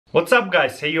What's up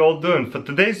guys, how you all doing? For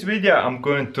today's video I'm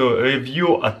going to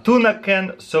review a tuna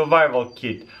can survival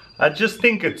kit. I just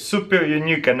think it's super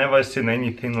unique, I never seen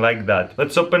anything like that.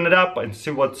 Let's open it up and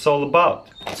see what it's all about.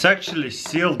 It's actually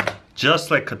sealed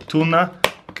just like a tuna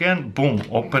can. Boom,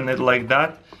 open it like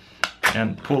that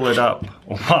and pull it up.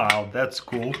 Wow, that's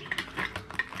cool.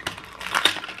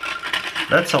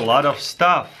 That's a lot of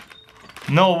stuff.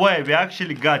 No way, we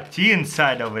actually got tea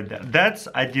inside of it. That's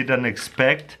I didn't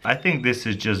expect. I think this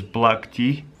is just black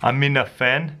tea. I'm in a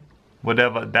fan,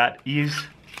 whatever that is.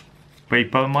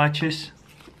 Paper matches.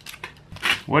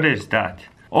 What is that?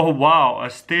 Oh wow, a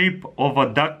strip over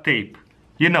duct tape.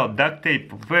 You know, duct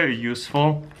tape, very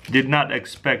useful. Did not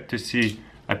expect to see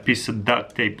a piece of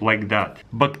duct tape like that.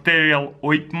 Bacterial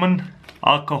ointment.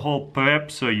 Alcohol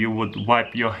prep, so you would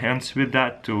wipe your hands with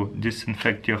that to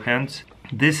disinfect your hands.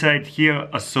 This right here,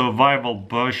 a survival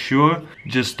brochure,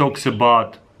 just talks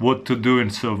about what to do in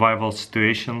survival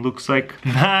situation, looks like.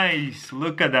 Nice,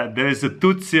 look at that, there's a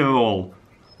Tootsie Roll.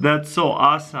 That's so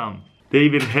awesome. They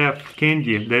even have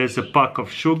candy. There's a pack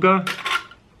of sugar,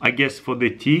 I guess for the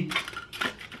tea.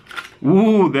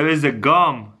 Ooh, there is a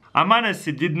gum. I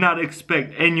honestly did not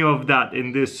expect any of that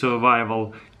in this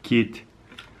survival kit.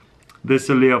 There's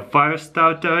a little fire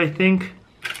starter, I think.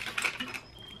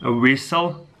 A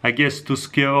whistle, I guess to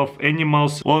scare off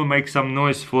animals or make some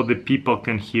noise for the people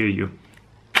can hear you.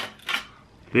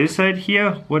 This right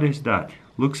here, what is that?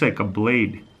 Looks like a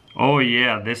blade. Oh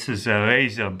yeah, this is a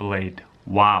razor blade.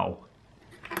 Wow.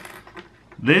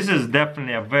 This is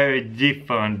definitely a very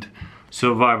different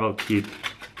survival kit.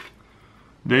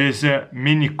 There is a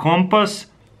mini compass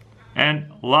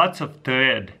and lots of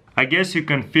thread. I guess you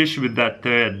can fish with that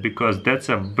thread because that's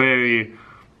a very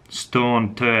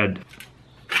strong thread.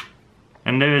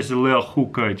 And there is a little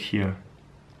hook right here.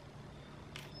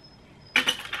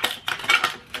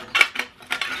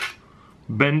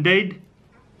 Band-aid.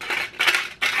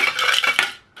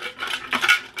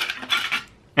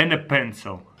 And a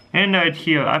pencil. And right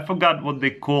here, I forgot what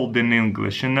they called in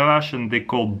English. In Russian they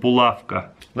call bulavka.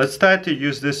 Let's try to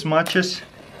use these matches.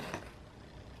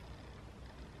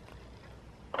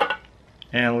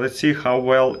 And let's see how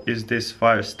well is this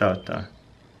fire starter.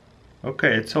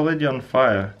 Okay, it's already on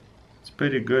fire. It's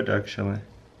pretty good actually.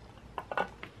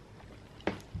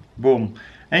 Boom.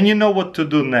 And you know what to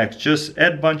do next. Just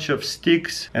add a bunch of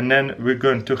sticks and then we're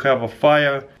going to have a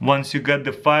fire. Once you get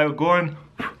the fire going,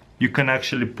 you can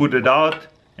actually put it out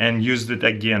and use it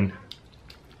again.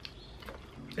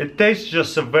 It tastes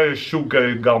just a very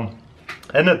sugary gum.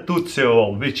 And a Tootsie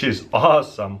Roll, which is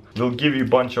awesome. Will give you a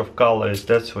bunch of colors,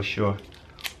 that's for sure.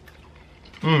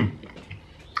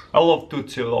 I love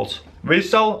Tootsie Rolls.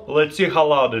 Whistle, let's see how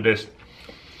loud it is.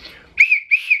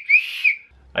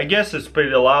 I guess it's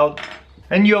pretty loud.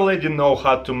 And you already know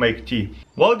how to make tea.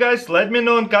 Well guys, let me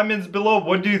know in comments below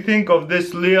what do you think of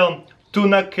this little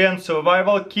tuna can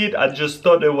survival kit. I just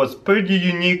thought it was pretty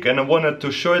unique and I wanted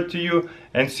to show it to you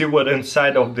and see what's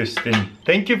inside of this thing.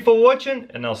 Thank you for watching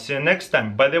and I'll see you next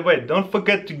time. By the way, don't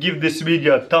forget to give this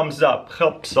video a thumbs up,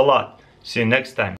 helps a lot. See you next time.